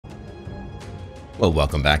Well,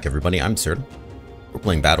 welcome back, everybody. I'm Absurdum. We're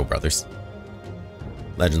playing Battle Brothers.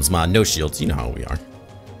 Legends mod, no shields. You know how we are.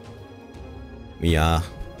 We,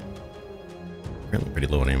 apparently pretty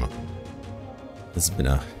low on ammo. This has been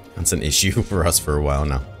a constant issue for us for a while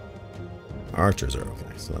now. Our archers are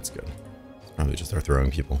okay, so that's good. It's probably just our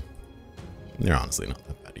throwing people. They're honestly not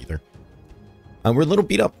that bad either. We're a little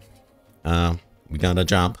beat up. We got a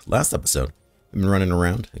job last episode. I've been running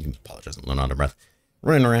around. I can apologize, I'm a little out of breath.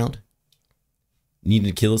 Running around. Needed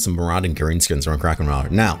to kill some marauding greenskins around Kraken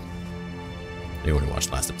Water. Now, anyone who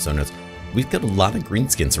watched last episode knows we've got a lot of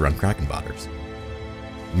greenskins around Kraken Waters.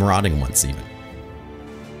 Marauding ones, even.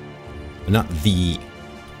 But not the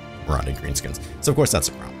marauding greenskins. So, of course, that's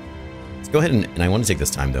a problem. Let's go ahead and I want to take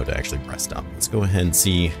this time, though, to actually rest up. Let's go ahead and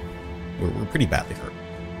see. We're pretty badly hurt.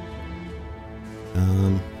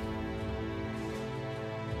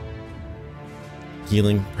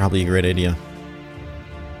 Healing, probably a great idea.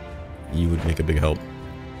 You would make a big help.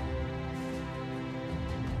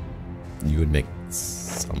 You would make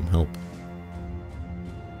some help.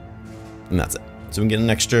 And that's it. So we can get an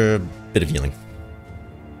extra bit of healing.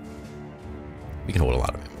 We can hold a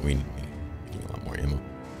lot of ammo. We need a lot more ammo.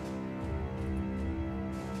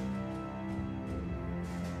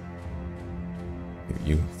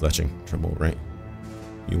 You fletching trouble, right?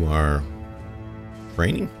 You are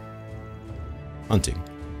training? Hunting.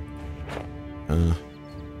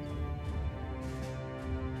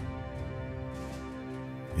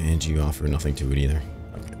 And you offer nothing to it either.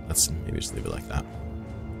 Okay, let's maybe just leave it like that.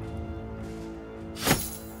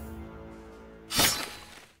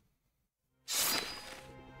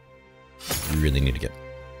 We really need to get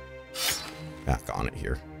back on it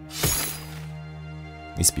here.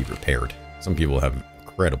 Needs to be repaired. Some people have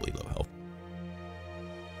incredibly low health.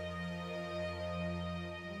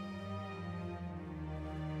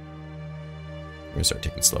 I'm gonna start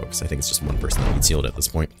taking it slow because I think it's just one person that needs healed at this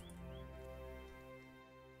point.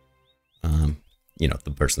 You know,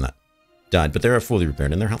 the person that died, but they're fully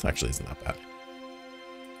repaired and their health actually isn't that bad.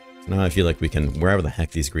 So now I feel like we can, wherever the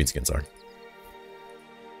heck these greenskins are.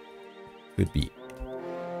 Could be.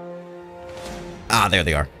 Ah, there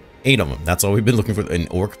they are. 8 of them. That's all we've been looking for. An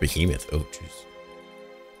orc behemoth. Oh, jeez.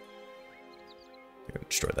 They're gonna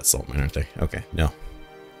destroy that salt mine, aren't they? Okay, no.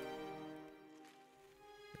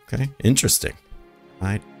 Okay, interesting.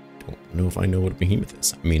 I don't know if I know what a behemoth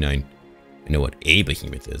is. I mean, I know what a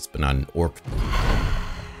behemoth is, but not an orc.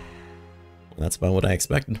 Well, that's about what I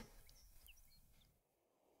expected.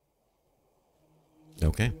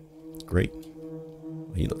 Okay, great.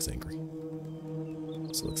 Well, he looks angry.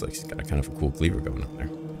 Also looks like he's got a kind of a cool cleaver going on there.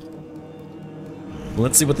 Well,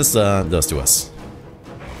 let's see what this does to us.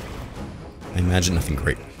 I imagine nothing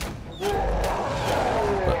great.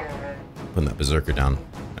 But putting that berserker down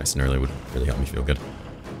nice and early would really help me feel good.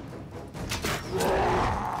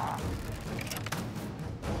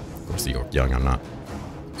 Of course, the orc young, I'm not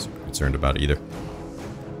super concerned about either.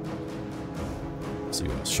 Let's see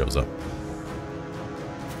what else shows up.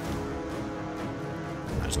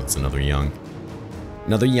 Imagine it's another young.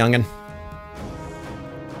 Another youngin'.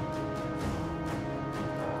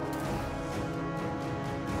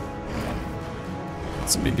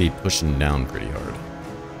 Somebody be pushing down pretty hard.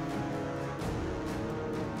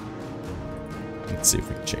 Let's see if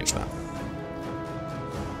we can change that.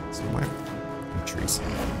 So why trees?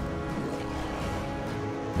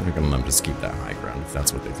 I'm not gonna let them just keep that high ground. If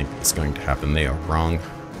that's what they think is going to happen, they are wrong.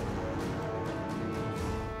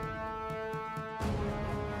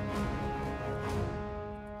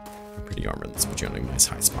 Pretty armor. Let's put you on a nice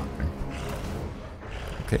high spot there.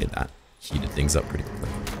 Okay, that heated things up pretty quickly.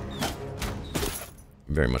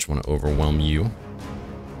 Very much want to overwhelm you.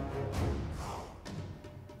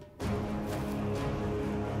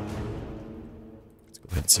 Let's go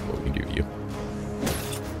ahead and see what we can do to you.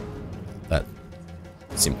 That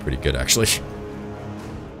seemed pretty good, actually.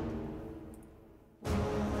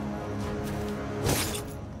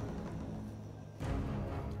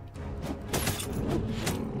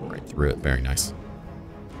 Right through it. Very nice.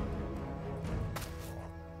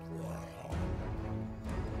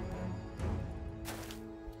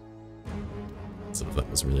 So if that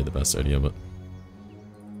was really the best idea, but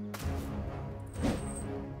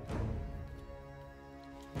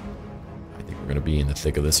I think we're gonna be in the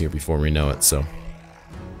thick of this here before we know it, so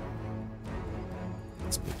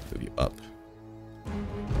let's move you up.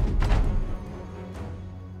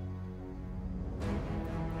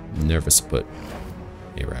 Nervous to put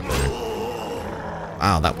a rabbit there.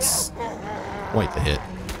 Wow, that was quite the hit.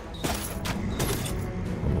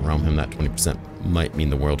 Around him, that 20% might mean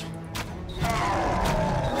the world.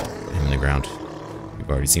 Him in the ground. We've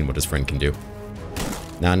already seen what his friend can do.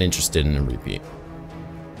 Not interested in a repeat.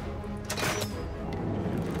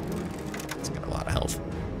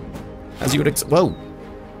 As you would whoa!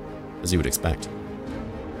 As you would expect.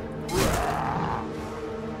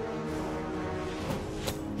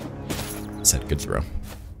 Said good throw.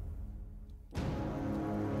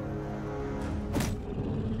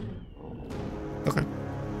 Okay.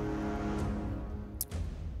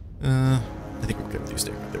 I think I'm good with you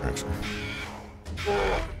staying right there, actually.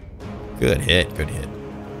 Good hit, good hit.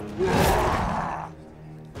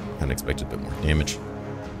 Unexpected, a bit more damage.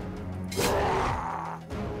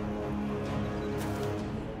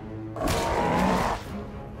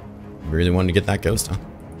 Really wanted to get that ghost, huh? A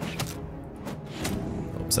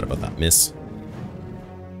little upset about that miss.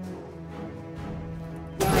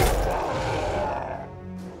 It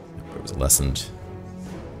was a lesson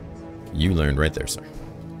you learned right there, sir.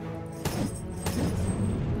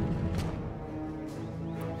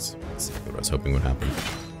 That's what I was hoping would happen.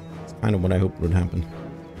 It's kind of what I hoped would happen.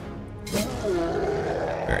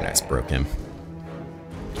 Very nice, broke him.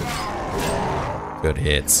 Good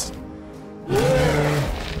hits.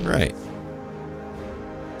 Right.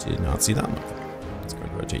 Did not see that one coming. Let's go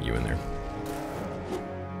and rotate you in there.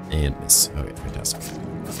 And miss. Okay, fantastic.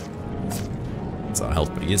 That's a lot of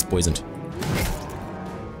health, but he is poisoned.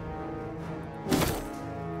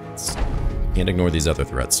 Can't ignore these other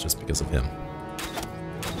threats just because of him.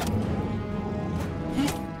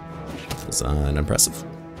 It's an impressive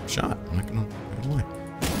shot. I'm not gonna lie.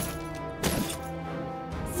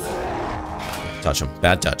 Touch him.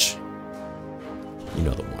 Bad touch. You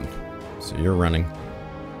know the one. So you're running.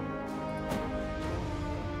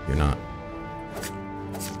 You're not.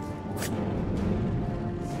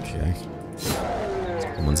 Okay.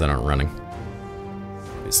 The ones that aren't running.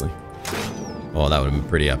 Obviously. Oh, that would have been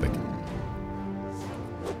pretty epic.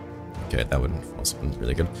 Okay, that would have also been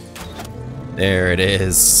really good. There it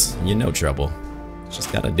is. You know trouble.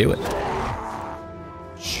 Just gotta do it.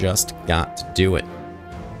 Just got to do it.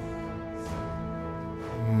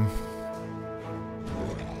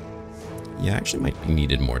 Yeah, actually might be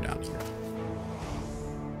needed more down here.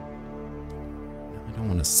 I don't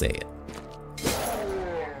want to say it.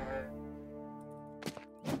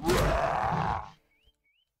 I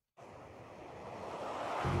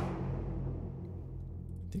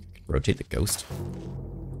think I can rotate the ghost.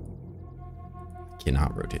 I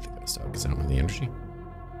cannot rotate the ghost out because I don't have the energy.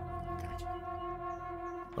 Okay.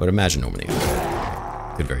 I would imagine nobody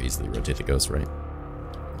could very easily rotate the ghost, right?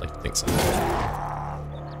 I'd like to think so.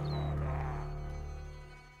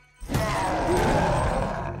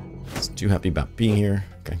 Too happy about being here.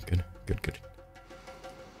 Okay, good, good, good.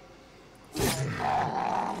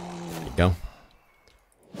 There you go.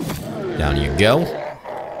 Down you go.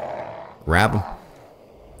 Grab him.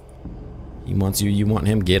 He wants you, you want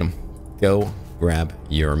him, get him. Go grab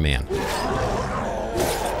your man.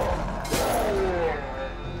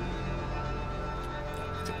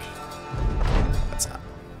 That's that.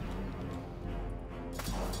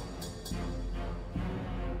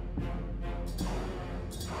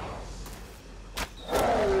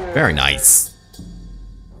 Very nice.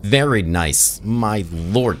 Very nice. My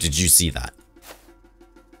lord, did you see that?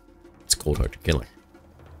 It's cold-hearted killer.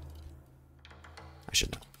 I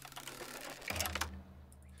should know.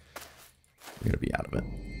 I'm gonna be out of it.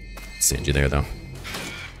 Send you there, though.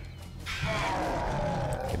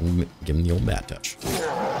 Give him the old bad touch.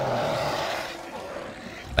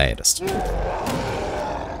 Baddest.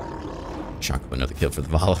 Chalk up another kill for the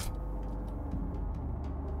Vala.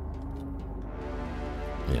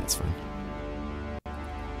 Yeah, it's fine.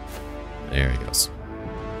 There he goes.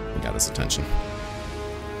 He got his attention.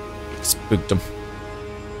 Spooked him.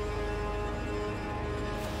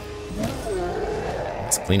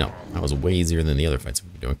 Let's clean up. That was way easier than the other fights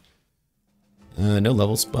we've been doing. No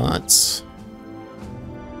level spots.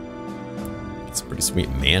 It's pretty sweet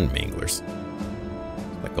man manglers.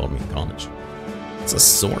 That called me in college. It's a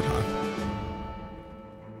sword, huh?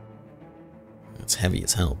 It's heavy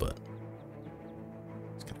as hell, but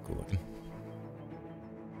it's kind of cool looking.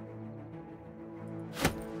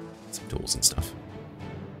 Some tools and stuff.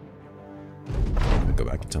 I'm gonna go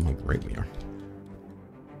back and tell them how great we are.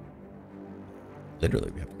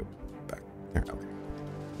 Literally, we have to go back there. Okay.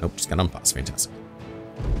 Nope, just got unpause. Fantastic.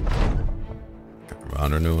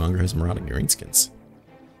 Marauder no longer has marauding greenskins.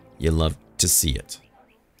 You love to see it.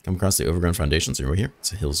 Come across the overgrown foundations over here.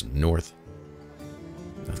 It's the hills north.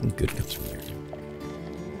 Nothing good comes from here.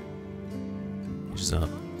 Just up.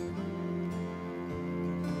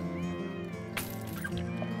 Okay,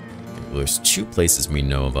 well, there's two places we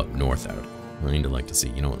know of up north out. I need to like to see.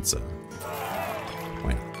 You know what's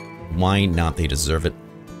why not? They deserve it.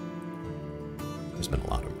 There's been a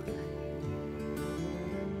lot over there.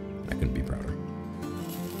 I couldn't be prouder.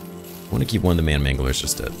 want to keep one of the man manglers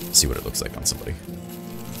just to see what it looks like on somebody.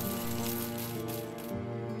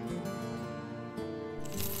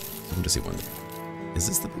 I want to see one. Is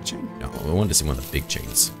this the big chain? No, I wanted to see one of the big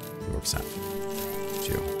chains. Dwarves have.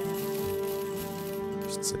 Two.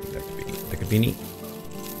 Just think that could be neat. That could be neat.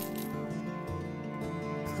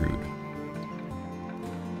 Crude.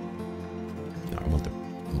 No, I want the.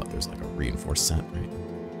 What? There's like a reinforced set, right?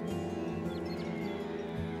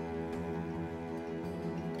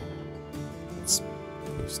 It's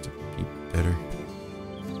supposed to be better.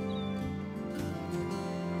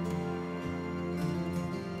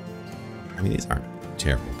 I mean, these aren't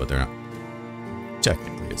terrible, but they're not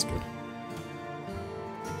technically as good.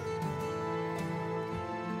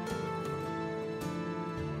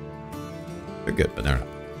 They're good, but they're not.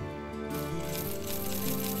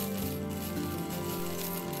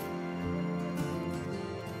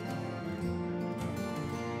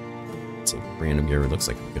 It's a random gear. It looks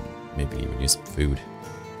like we could maybe even use some food.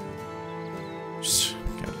 Just,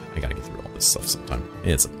 I gotta get through all this stuff sometime.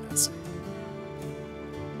 It's a mess.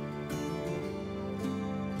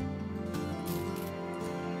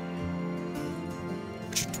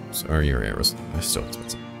 Or your arrows. They're so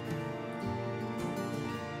expensive.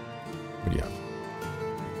 What do you have?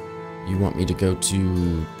 You want me to go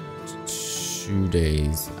to 2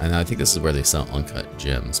 days. And I think this is where they sell uncut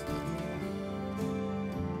gems. But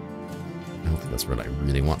I don't think that's what I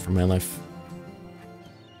really want for my life.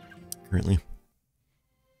 Currently.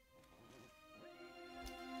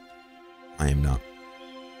 I am not.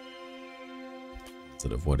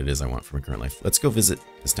 Instead of what it is I want for my current life. Let's go visit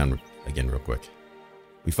this town again real quick.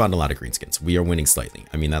 We found a lot of greenskins. We are winning slightly.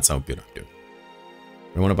 I mean, that's how good I'm doing.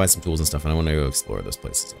 I want to buy some tools and stuff, and I want to go explore those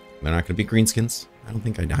places. They're not going to be greenskins. I don't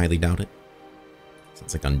think. I highly doubt it.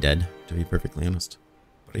 Sounds like undead, to be perfectly honest.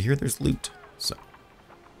 But I hear there's loot, so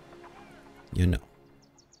you know.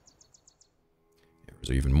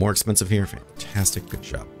 Arrows are even more expensive here. Fantastic. Good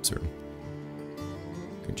job, sir.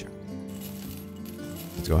 Good job.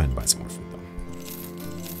 Let's go ahead and buy some more food, though.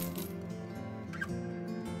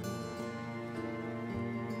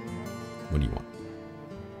 What do you want?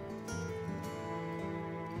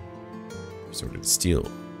 Sword of steel,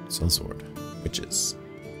 sellsword, witches.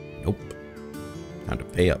 Nope. Time to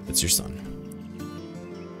pay up. It's your son.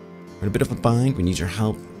 We're in a bit of a bind. We need your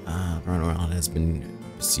help. Ronald has been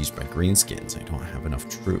besieged by greenskins. I don't have enough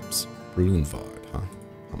troops. Brunvard, huh?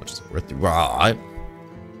 How much is it worth? Right.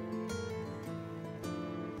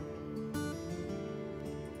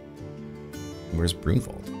 Where's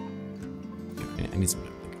Brunvald? Okay, I need some.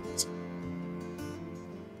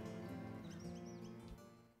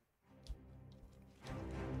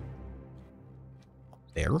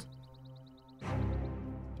 There?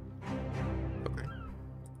 Okay.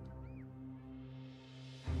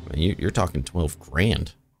 I mean, you're talking 12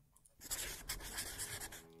 grand.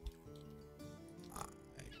 I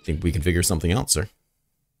think we can figure something out, sir.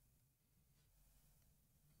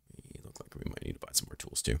 You look like we might need to buy some more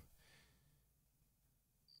tools, too.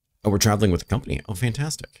 Oh, we're traveling with the company. Oh,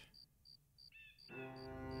 fantastic.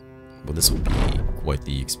 Well, this will be quite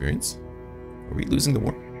the experience. Are we losing the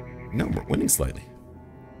war? No, we're winning slightly.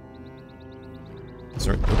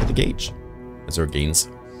 Sorry, look at the gauge. Azure gains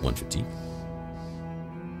 150.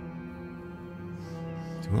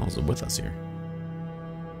 Who else is with us here?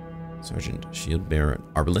 Sergeant, shield bearer,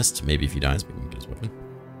 arbalist. Maybe if he dies, we can get his weapon.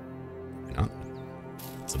 Why not?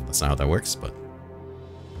 So that's not how that works, but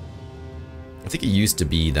I think it used to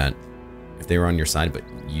be that if they were on your side, but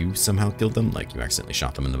you somehow killed them, like you accidentally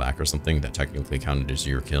shot them in the back or something, that technically counted as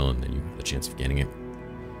your kill, and then you have the chance of getting it.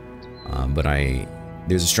 But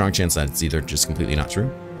there's a strong chance that it's either just completely not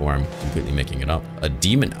true, or I'm completely making it up. A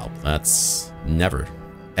demon elf, that's never,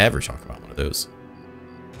 ever talk about one of those.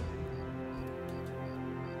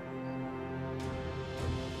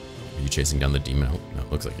 Are you chasing down the demon elf? No,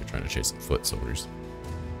 it looks like you're trying to chase some foot soldiers.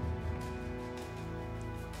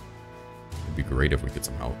 It'd be great if we could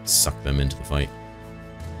somehow suck them into the fight.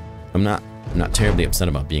 I'm not terribly upset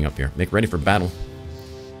about being up here. Make ready for battle.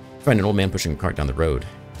 Find an old man pushing a cart down the road.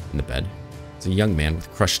 In the bed. It's a young man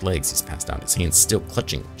with crushed legs. He's passed out, his hands still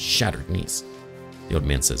clutching shattered knees. The old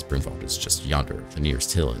man says Brunvald is just yonder, the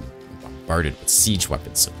nearest hill, and bombarded with siege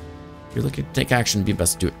weapons, so if you're looking to take action, it'd be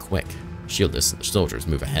best to do it quick. Shieldless and the soldiers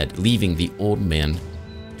move ahead, leaving the old man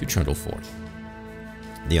to trundle forth.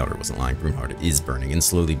 The elder wasn't lying. Brunvald is burning and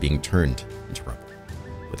slowly being turned into rubble,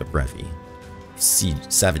 with a bevy of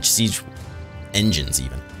savage siege engines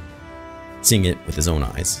even. Seeing it with his own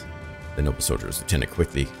eyes, the noble soldiers lieutenant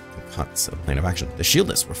quickly concocts a plan of action. The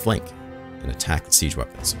shieldless will flank and attack the siege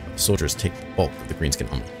weapons. The soldiers take the bulk of the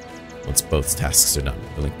greenskin army. Once both tasks are done,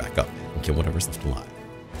 we'll link back up and kill whatever's left alive.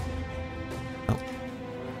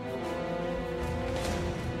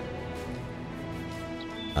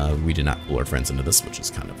 We did not pull our friends into this, which is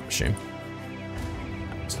kind of a shame.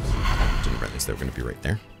 Didn't realize they were going to be right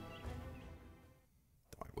there.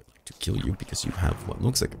 Though I would like to kill you because you have what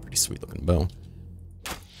looks like a pretty sweet looking bow.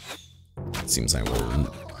 It seems I will,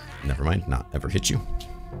 never mind, not ever hit you.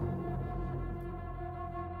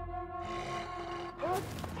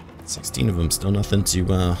 16 of them, still nothing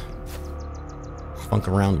to funk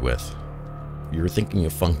around with. If you were thinking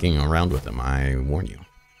of funking around with them, I warn you.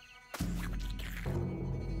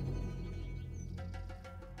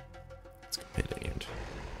 Let's go ahead and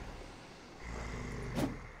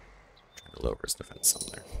try to lower his defense some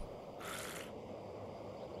there.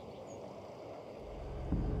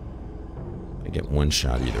 I get one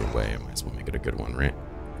shot either way, I might as well make it a good one, right?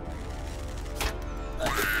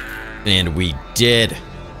 And we did!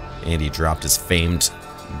 And he dropped his famed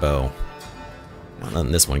bow. Not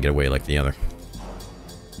letting this one get away like the other.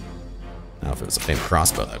 Now, if it was a famed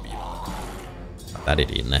crossbow, that'd be... Got that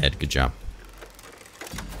idiot in the head. Good job.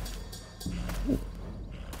 Ooh.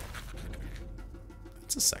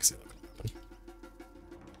 That's a sexy looking weapon.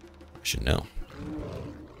 I should know.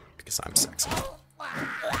 Because I'm sexy.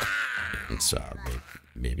 And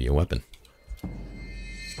maybe a weapon.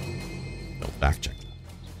 Don't fact check that.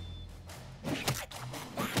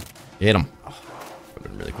 Hit him. Oh, that would have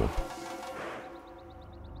been really cool.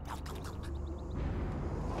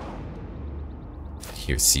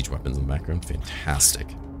 Here's siege weapons in the background. Fantastic.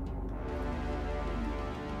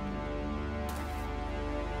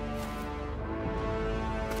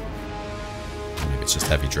 Maybe it's just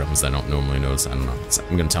heavy drums I don't normally notice. I don't know.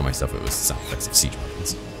 I'm going to tell myself it was sound effects of siege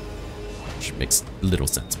weapons. Which makes little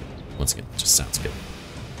sense, but once again, it just sounds good.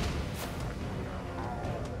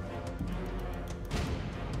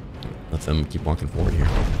 Let them keep walking forward here.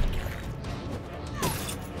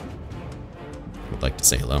 Would like to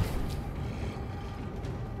say hello.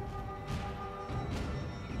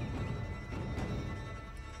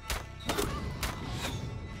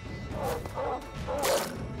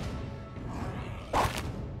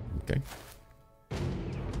 Okay.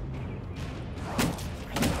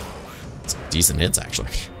 Some decent hits,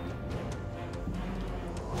 actually.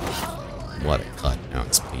 What a cut. Now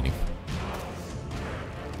it's bleeding.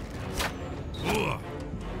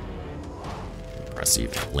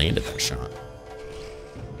 Impressive. He landed that shot.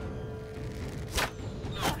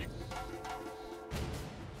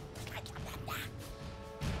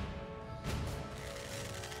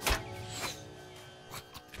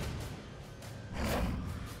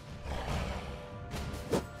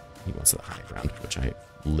 He wants the high ground, which I have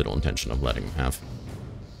little intention of letting him have.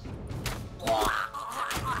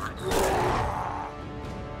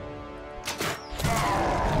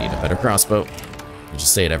 I need a better crossbow. I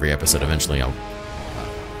just say it every episode. Eventually I'll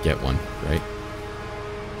get one, right?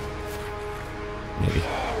 Maybe.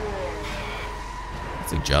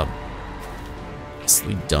 That's a job.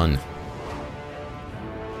 Nicely done.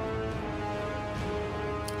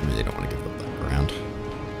 I really don't want to give up that ground.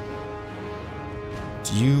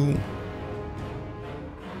 Do you...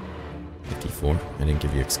 54? I didn't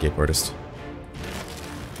give you escape artist.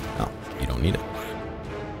 Oh, you don't need it.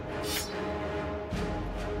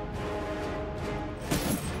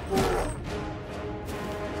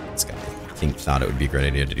 This guy, I think, thought it would be a great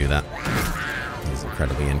idea to do that. He's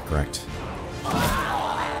incredibly incorrect.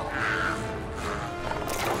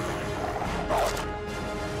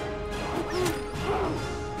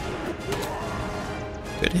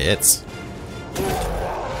 Good hits.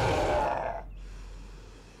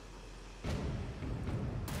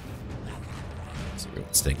 So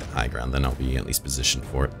let's take the high ground, then I'll be at least positioned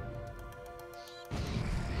for it.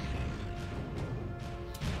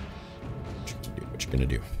 What you gonna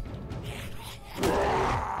do?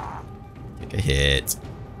 Take a hit.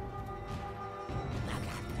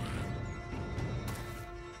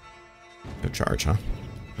 No charge, huh?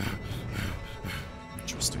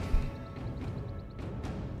 Interesting.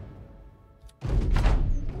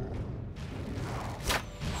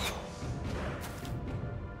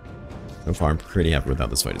 So far, I'm pretty happy with how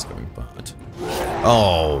this fight is going, but...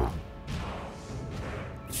 Oh!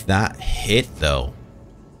 That hit, though.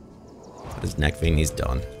 Got his neck vein, he's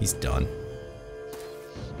done. He's done.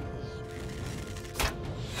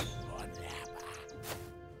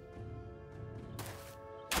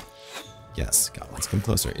 Yes, goblins, come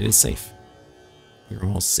closer. It is safe. You're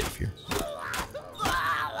all safe here.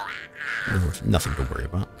 Nothing to worry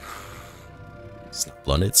about. It's not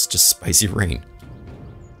blood, it's just spicy rain.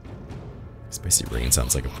 Spicy rain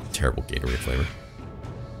sounds like a terrible Gatorade flavor.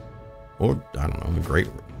 Or, I don't know, a great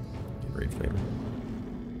Gatorade flavor.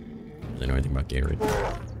 I don't really know anything about Gatorade.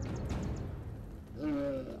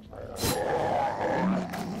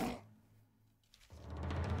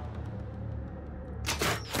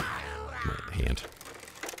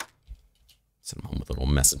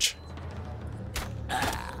 message.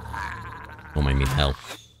 Oh, I mean hell.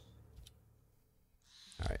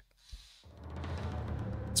 Alright.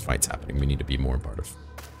 This fight's happening. We need to be more part of.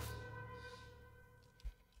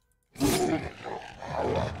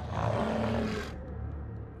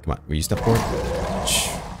 Come on, will you step forward?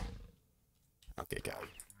 Okay, go.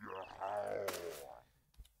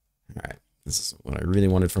 Alright, this is what I really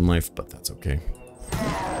wanted from life, but that's okay.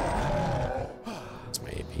 That's my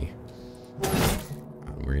AP.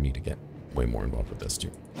 We're gonna need to get way more involved with this,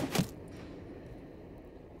 too.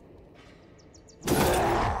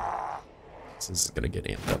 This is gonna get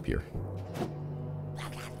amped up here.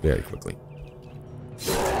 Very quickly.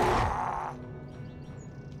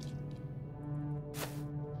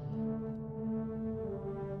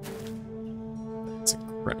 That's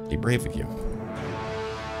incredibly brave of you.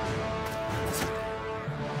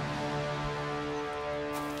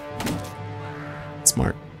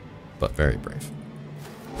 Smart, but very brave.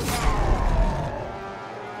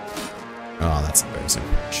 Oh, that's embarrassing.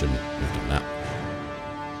 Shouldn't have done that.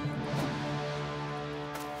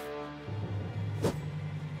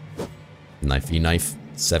 Knifey knife.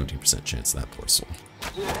 70% chance of that poor soul.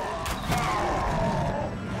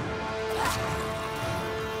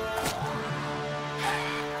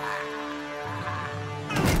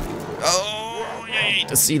 Oh, you hate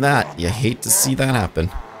to see that. You hate to see that happen.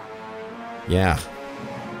 Yeah.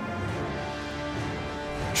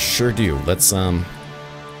 Sure do. Let's, get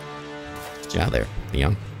you out of there,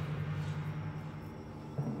 Leon.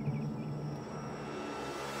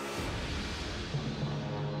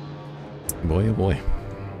 Boy, oh boy.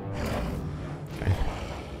 Okay.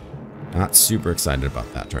 Not super excited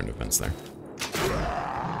about that turn of events there.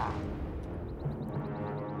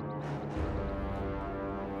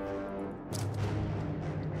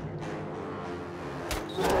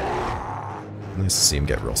 Nice to see him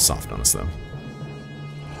get real soft on us, though.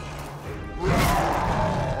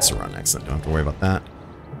 It's a run, excellent. Don't have to worry about that.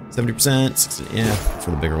 70%, 60, yeah, for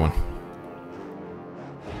the bigger one.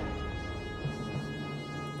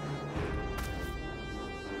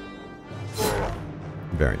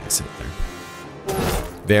 Very nice hit there.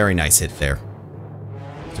 Very nice hit there.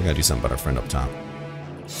 So I gotta do something about our friend up top.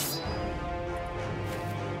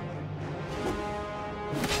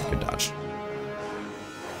 Good dodge.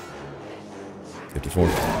 54.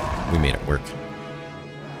 We made it work.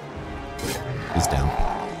 He's down.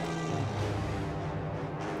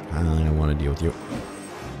 I don't want to deal with you.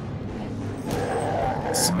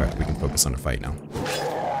 Alright, we can focus on the fight now.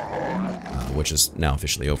 Which is now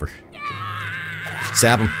officially over.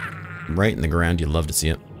 Stab him. Right in the ground. You'd love to see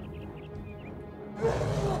it.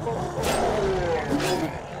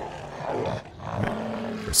 Alright,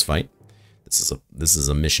 first fight. This is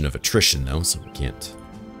a mission of attrition though, so we can't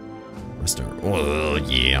rest our... Oh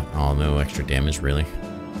yeah. Oh, no extra damage, really.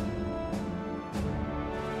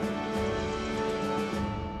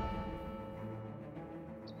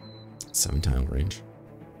 Seven-tile range.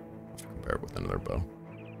 Compare it with another bow.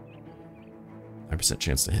 9%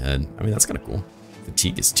 chance to hit. I mean, that's kind of cool.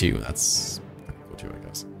 Fatigue is 2. That's kind of cool too, I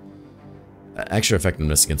guess. Extra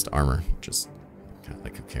effectiveness against armor, which is kind of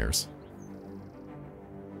like, who cares?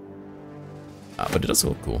 But it does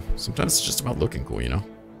look cool. Sometimes it's just about looking cool, you know?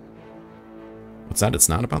 What's that? It's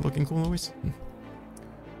not about looking cool always?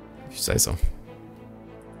 If you say so.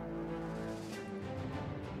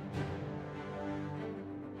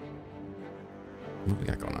 What do we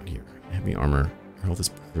got going on here? Heavy armor. Health is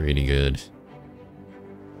pretty good.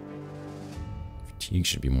 Fatigue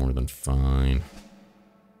should be more than fine.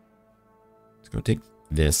 Let's go take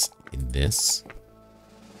this and this.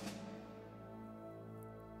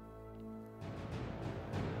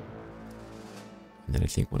 And then I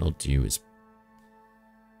think what I'll do is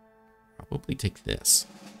probably take this.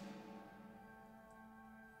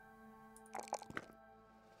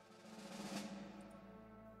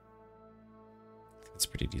 That's a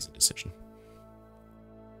pretty decent decision.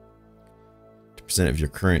 2% of your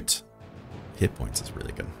current hit points is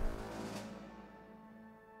really good.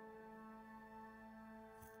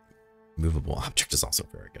 Movable object is also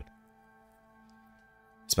very good.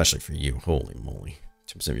 Especially for you. Holy moly.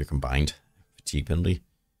 2% of your combined fatigue penalty.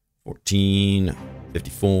 14,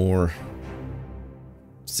 54,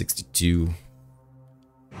 62.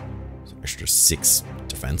 So extra 6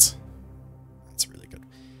 defense. That's really good.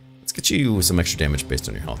 Let's get you some extra damage based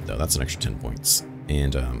on your health, though. That's an extra 10 points.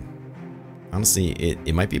 And, honestly,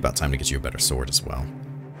 it might be about time to get you a better sword as well.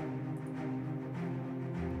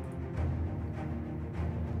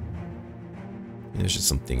 There's just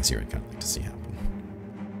some things here I'd kind of like to see happen.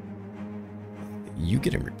 You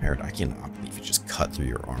getting repaired, I cannot believe you just cut through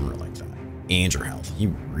your armor like that. And your health. You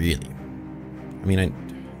really I mean, I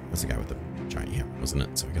was the guy with the giant hammer, wasn't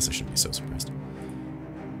it? So I guess I shouldn't be so surprised.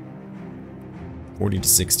 40 to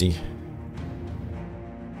 60.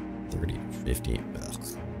 30 to 50. Ugh.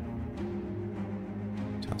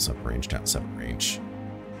 Toss up range, toss up range.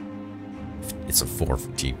 It's a 4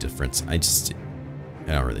 fatigue difference. I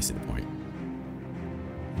don't really see the point.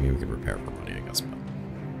 I mean, we could repair for money, I guess, but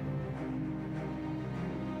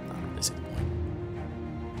I don't really see the point.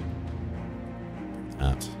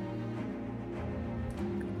 That.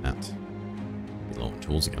 That. Be low on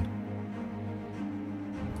tools again.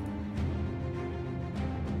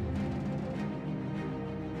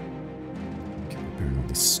 Okay, repairing all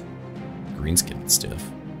this green skin stuff.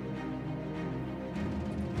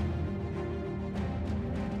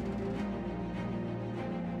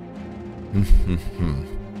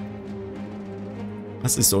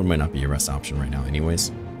 Honestly, sword might not be your best option right now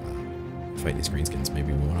anyways. Fight these greenskins,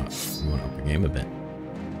 maybe we wanna up the game a bit.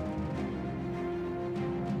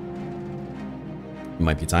 It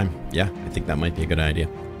might be time. Yeah, I think that might be a good idea.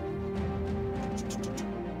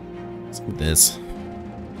 Let's do this.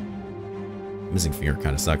 Missing finger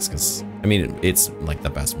kind of sucks because, I mean, it's like the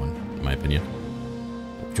best one, in my opinion.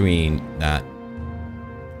 Between that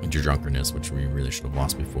and your drunkenness, which we really should have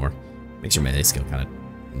lost before, makes your melee skill kind of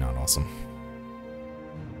not awesome.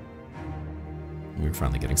 We were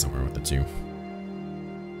finally getting somewhere with it too.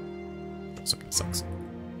 Also kind of sucks.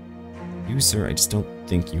 You, sir, I just don't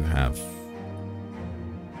think you have...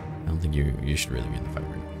 I don't think you should really be in the fight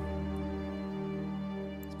right now.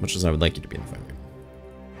 As much as I would like you to be in the fight right now.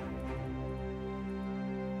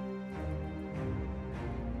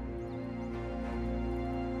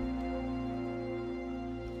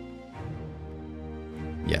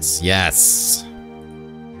 Yes, yes!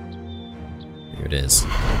 Here it is.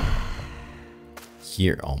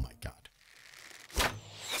 Here, oh my god.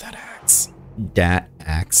 That axe. That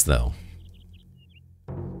axe, though.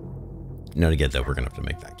 No, to get that, we're gonna have to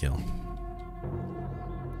make that kill.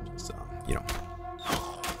 So, you know.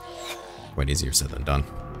 Quite easier said than done.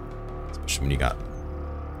 Especially when you got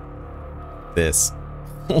this.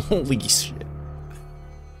 Holy shit.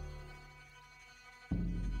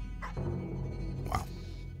 Wow.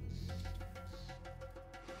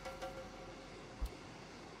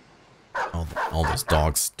 All those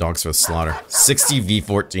dogs. Dogs for the slaughter. 60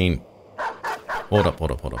 v14. Hold up,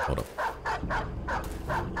 hold up, hold up, hold up.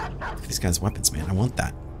 Look at these guys' weapons, man. I want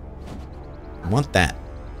that. I want that.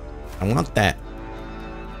 I want that.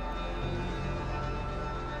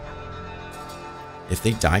 If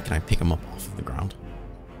they die, can I pick them up off of the ground?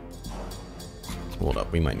 Hold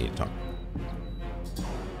up, we might need to talk.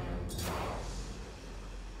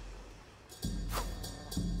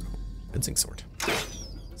 Fencing sword.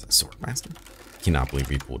 Is that a sword master? I cannot believe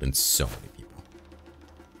we pulled in so many people.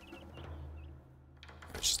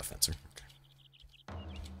 It's just a fencer.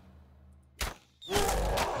 Okay.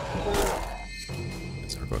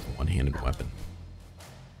 Let's start with a one-handed weapon.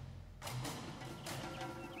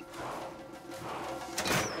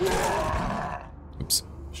 Oops,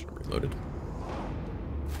 should have reloaded.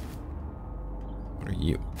 What are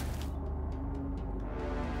you?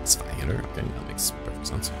 Spy hitter? Okay, that makes perfect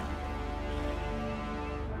sense.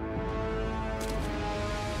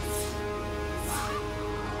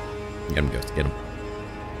 Get him, Ghost, get him.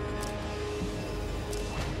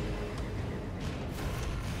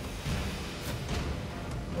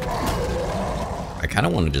 I kind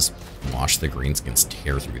of want to just watch the greenskins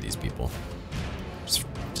tear through these people.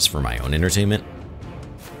 Just for my own entertainment.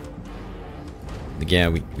 Like, yeah,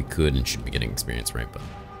 we could and should be getting experience, right? But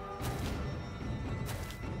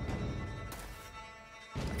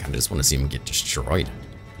I kind of just want to see them get destroyed.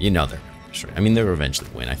 You know they're destroyed. I mean, they'll eventually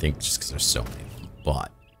win, I think, just because there's so many of them.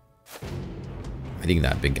 But I think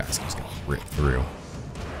that big guy's just gonna rip through.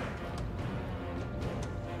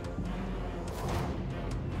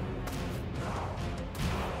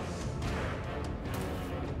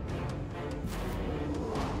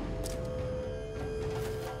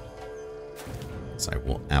 So I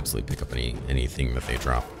will absolutely pick up anything that they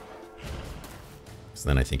drop. So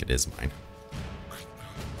then I think it is mine.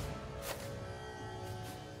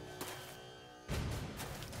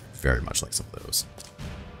 Very much like some of those.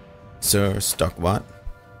 Sir, stuck what?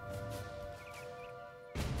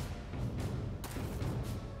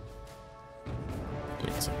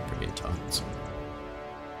 Need some pretty tons.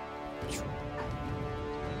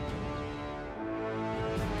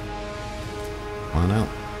 Come on out.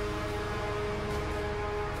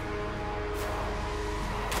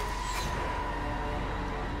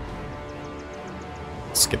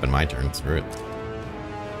 Skipping my turn, screw it.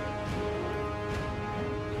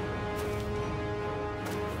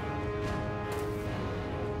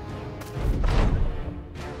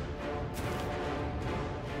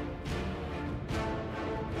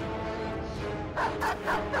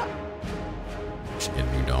 Should get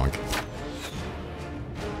a new dog.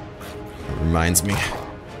 That reminds me.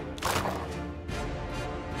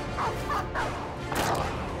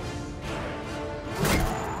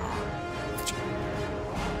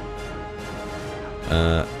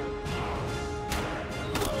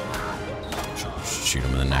 Shoot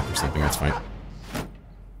him in the neck or something, that's fine. Can't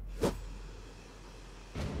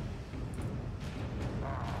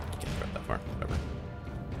throw it that far, whatever.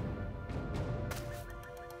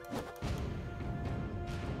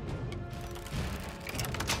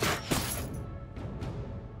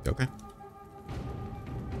 Okay.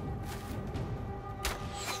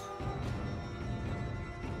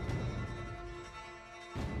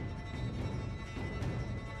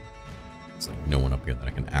 It's like no one up here that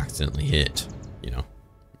I can accidentally hit, you know.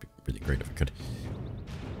 It'd be really great if I could.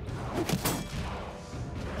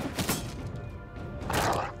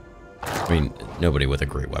 I mean, nobody with a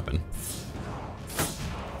great weapon.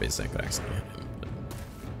 Basically, I could accidentally hit him, but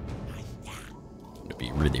it'd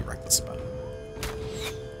be really reckless about it.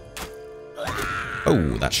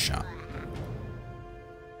 Oh, that shot.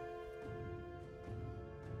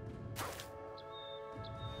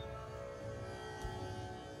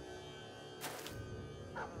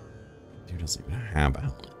 Dude doesn't even have a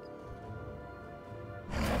helmet.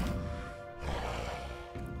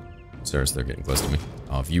 Stars, they're getting close to me.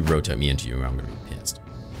 Oh, if you rotate me into you, I'm gonna be pissed.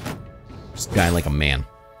 Just guy like a man.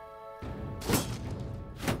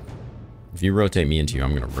 If you rotate me into you,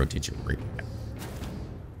 I'm gonna rotate you right back.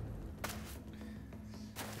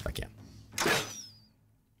 If I can.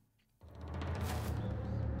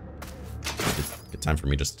 Good time for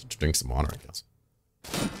me just to drink some water, I guess.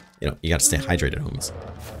 You know, you gotta stay hydrated, homies.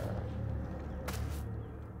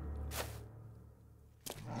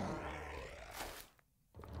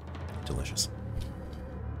 Delicious.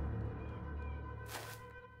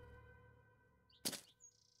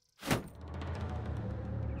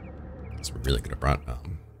 So we're really gonna brought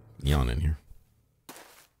Neon in here.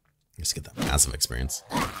 Just get that massive experience.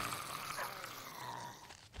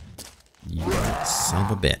 You son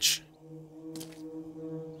of a bitch.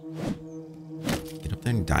 Get up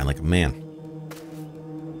there and die like a man.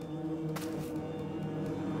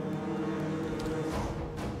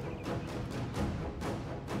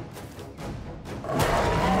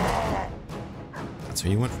 That's who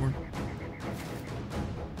you went for?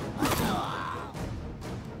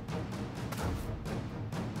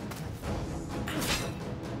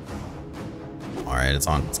 Alright, it's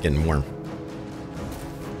on. It's getting warm.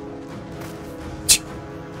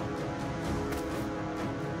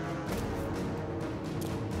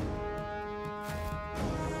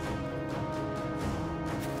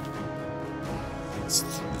 It's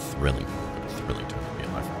thrilling. Thrilling time to be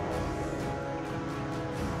alive.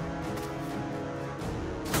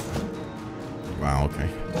 Wow, okay.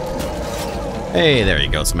 Hey, there you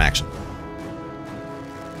go, some action. A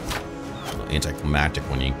little anticlimactic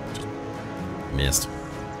when you just missed.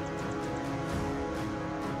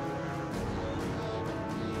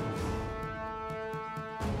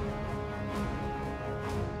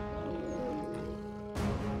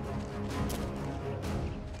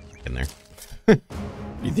 Back in there.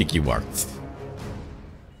 You think you are?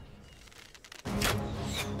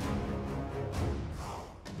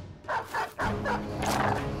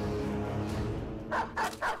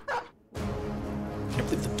 Can't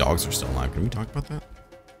believe the dogs are still alive. Can we talk about that?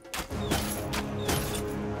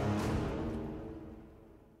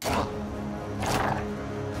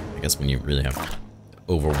 I guess when you really have an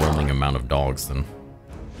overwhelming amount of dogs, then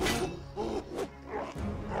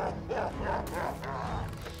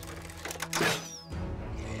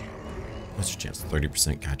what's your chance?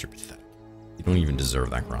 30%. God, you're pathetic. You don't even deserve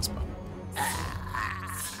that crossbow.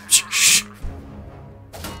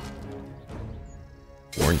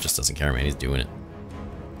 Warren just doesn't care, man. He's doing it.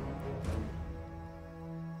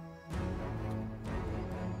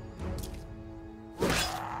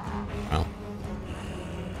 Wow.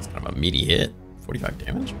 It's kind of a meaty hit. 45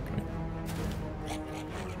 damage? Okay.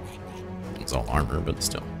 It's all armor, but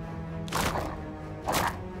still.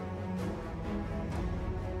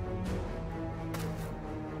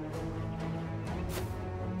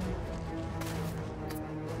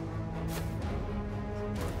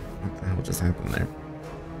 What the hell just happened there?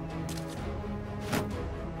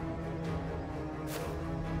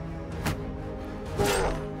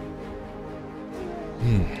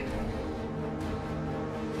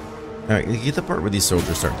 Alright, you get the part where these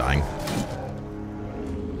soldiers start dying.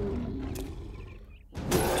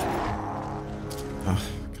 Oh,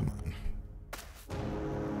 come on.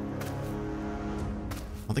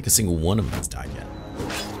 I don't think a single one of them has died yet.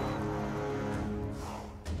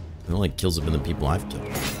 It only kills have been the people I've killed.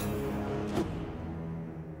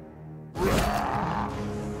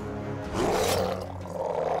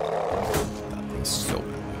 That thing's so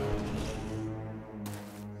bad.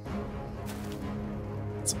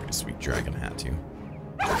 That's a pretty sweet dragon hat, too.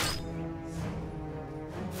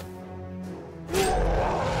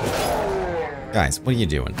 Guys, what are you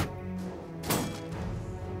doing?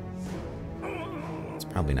 It's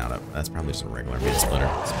probably not a... That's probably just a regular beta splitter.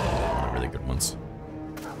 It's probably one of the really good ones.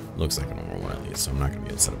 Looks like a normal one at least, so I'm not going to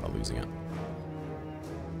be upset about losing it.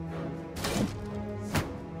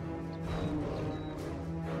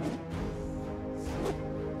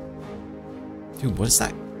 Dude, what is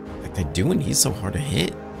that guy doing? He's so hard to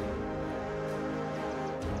hit.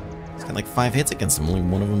 He's got like 5 hits against him, only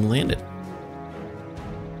one of them landed.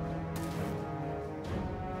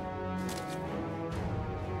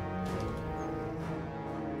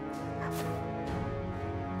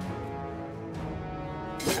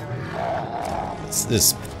 This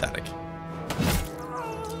is pathetic.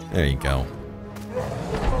 There you go.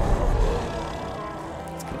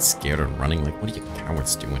 He's getting scared and running. Like, what are you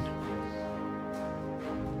cowards doing?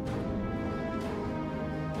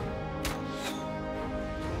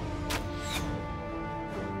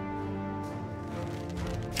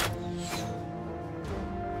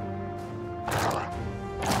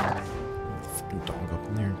 Fucking dog up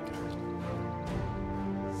in there.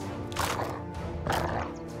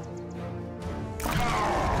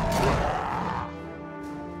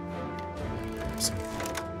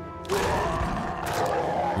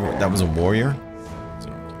 That was a warrior?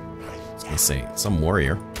 I was gonna say, some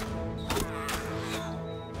warrior.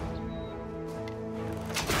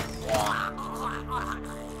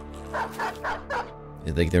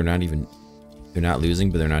 Like they're not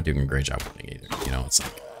losing, but they're not doing a great job winning either. You know, it's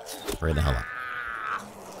like, hurry the hell up.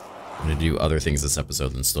 I'm gonna do other things this episode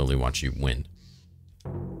than slowly watch you win.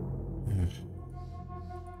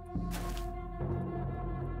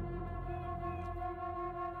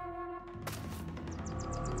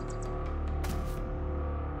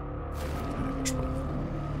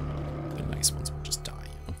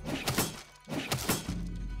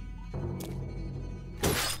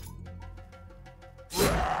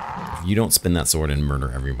 If you don't spin that sword and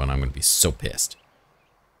murder everyone, I'm gonna be so pissed.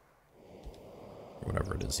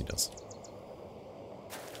 Whatever it is he does.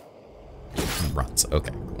 He runs.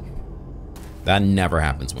 Okay, cool. That never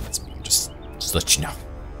happens when it's me. Just let you know.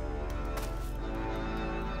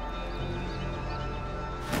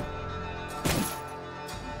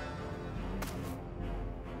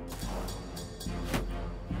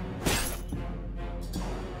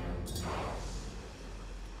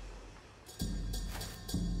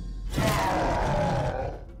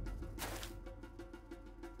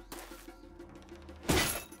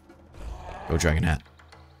 Go Dragon Hat.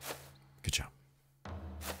 Good job.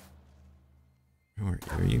 Are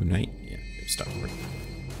you Knight? Yeah, stop.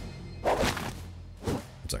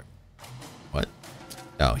 I'm sorry. What?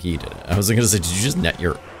 Oh, he did it. I was gonna say, did you just net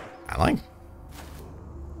your ally?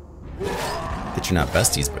 That you're not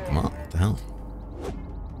besties, but come on, what the hell?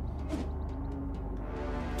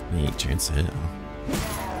 28 chance to hit, huh?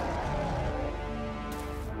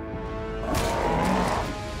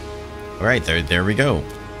 Alright, there we go.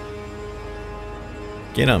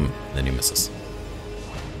 Get him. And then he misses.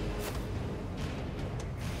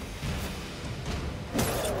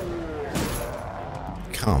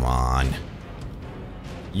 Come on.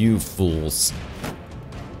 You fools.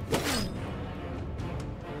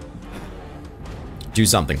 Do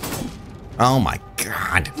something. Oh my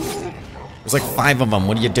god. There's like 5 of them.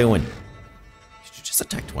 What are you doing? Did you just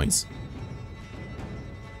attack twice?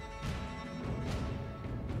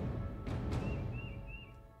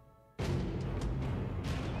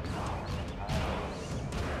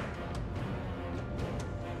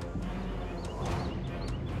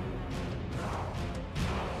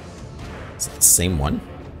 Is it the same one?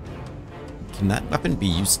 Can that weapon be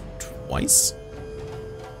used twice?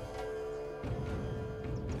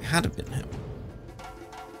 It had to have been him.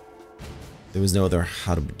 There was no other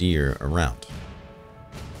Halberdier around.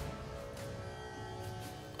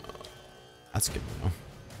 That's good to know.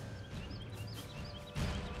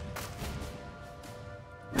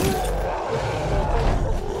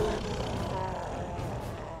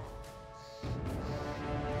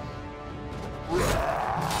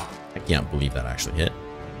 I can't believe that actually hit.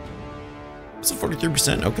 It's a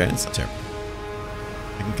 43%. Okay, that's not terrible.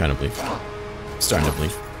 I can kind of believe. I'm starting to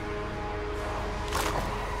believe.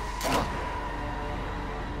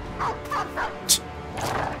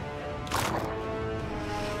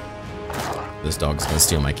 This dog's gonna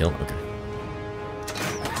steal my kill? Okay.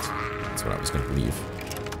 That's what I was gonna believe.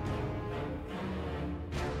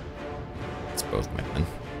 both my men.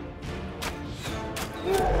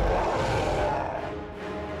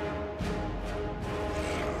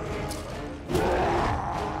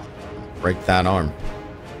 Break that arm.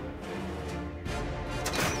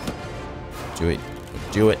 Do it.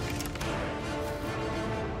 Do it.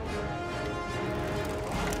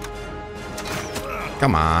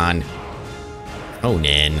 Come on.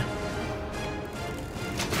 Conan.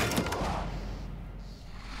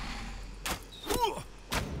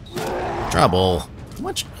 Trouble. How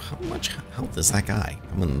much health is that guy?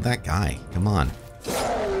 I mean, that guy. Come on. What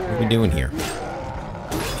are we doing here?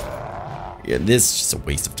 Yeah, this is just a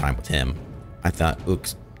waste of time with him. I thought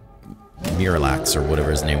Miralax or whatever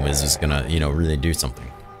his name was gonna, you know, really do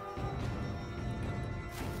something.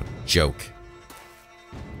 Joke.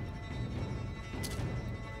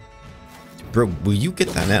 Bro, will you get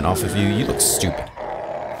that net off of you? You look stupid.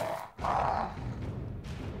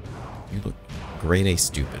 You look grade A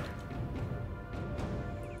stupid.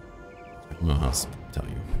 I don't know how else to tell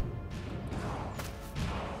you.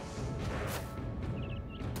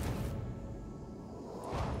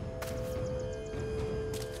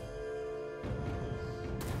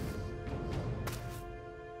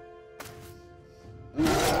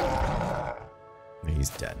 He's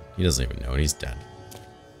dead. He doesn't even know it. He's dead.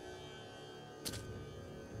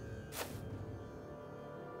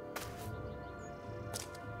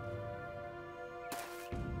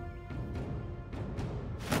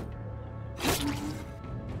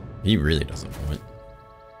 He really doesn't know it.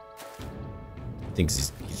 He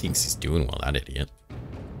thinks he's doing well, that idiot.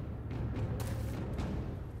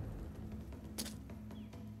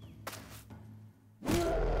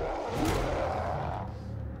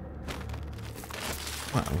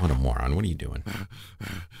 What a moron. What are you doing?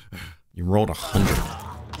 You rolled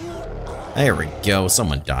 100. There we go.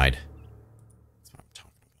 Someone died. That's what I'm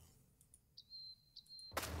talking about.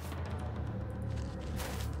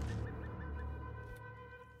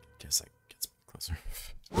 Guess I get closer.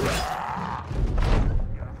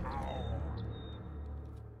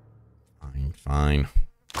 Fine.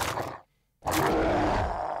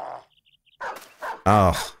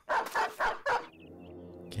 Oh.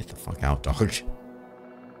 Get the fuck out, dog.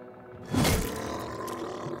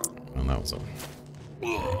 Well, that was a...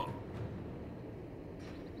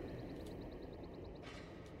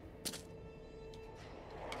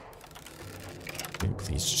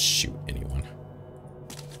 Please just shoot anyone.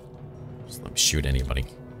 Just let me shoot anybody.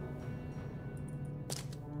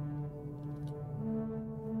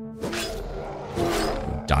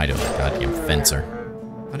 You died of a goddamn fencer.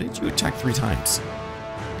 How did you attack 3 times?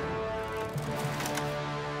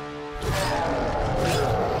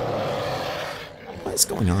 What is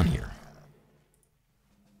going on here?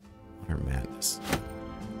 Utter madness.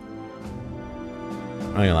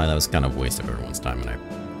 I'm not gonna lie, that was kind of a waste of everyone's time, and I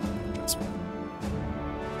just...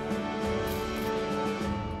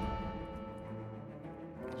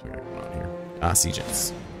 What's we got going on here? Ah,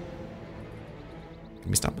 sieges. Can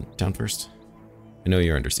we stop in town first? I know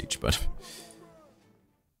you're under siege, but...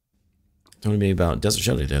 Telling me about Desert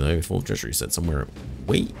Shelter today, full of treasure, you said somewhere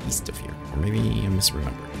way east of here. Or maybe I'm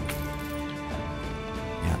misremembering.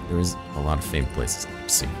 Yeah, there is a lot of famed places I'd like to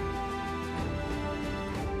see.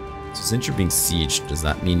 So since you're being sieged, does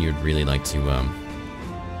that mean you'd really like to,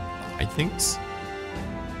 buy things?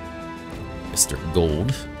 Mr.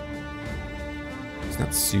 Gold. It's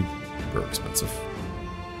not super expensive.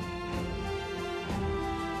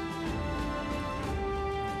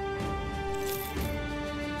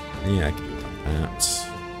 Yeah, I can do that.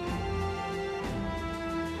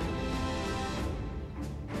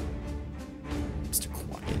 Mr.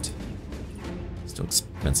 Quiet. Still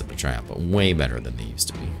expensive to try out, but way better than they used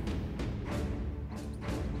to be.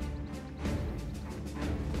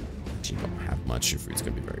 Actually, you don't have much. Your food's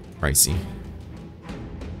gonna be very pricey.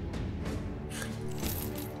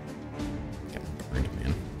 Getting burned,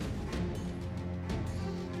 man.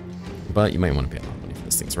 But you might want to pay a lot of money for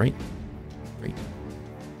these things, right? Right?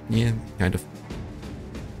 Yeah, kind of.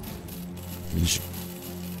 You should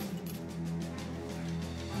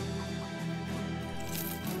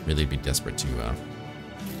really be desperate to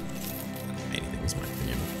anything, is my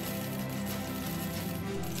opinion.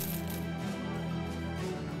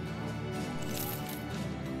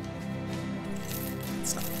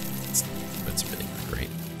 It's really not great.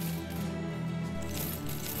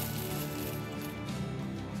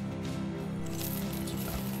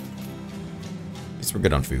 At least we're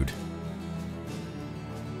good on food.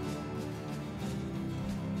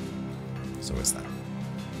 So is that.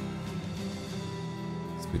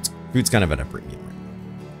 Food's kind of at a premium right now.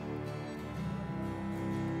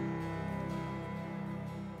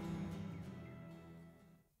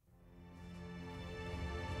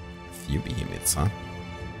 few behemoths, huh?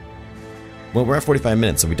 Well, we're at 45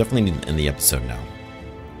 minutes, so we definitely need to end the episode now.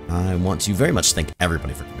 I want to very much thank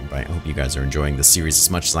everybody for coming by. I hope you guys are enjoying this series as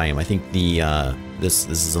much as I am. I think the this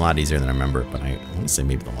is a lot easier than I remember, but I want to say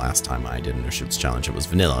maybe the last time I did an Ships challenge, it was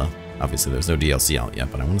vanilla. Obviously, there's no DLC out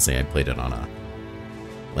yet, but I want to say I played it on a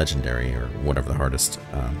legendary or whatever the hardest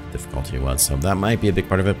difficulty was. So that might be a big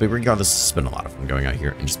part of it. But regardless, it's been a lot of fun going out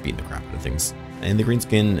here and just beating the crap out of things. And the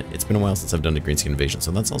greenskin, it's been a while since I've done a greenskin invasion,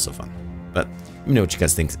 so that's also fun. But let me know what you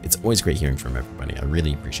guys think. It's always great hearing from everybody. I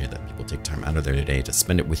really appreciate that people take time out of their day to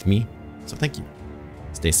spend it with me. So thank you.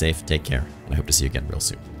 Stay safe, take care, and I hope to see you again real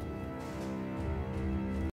soon.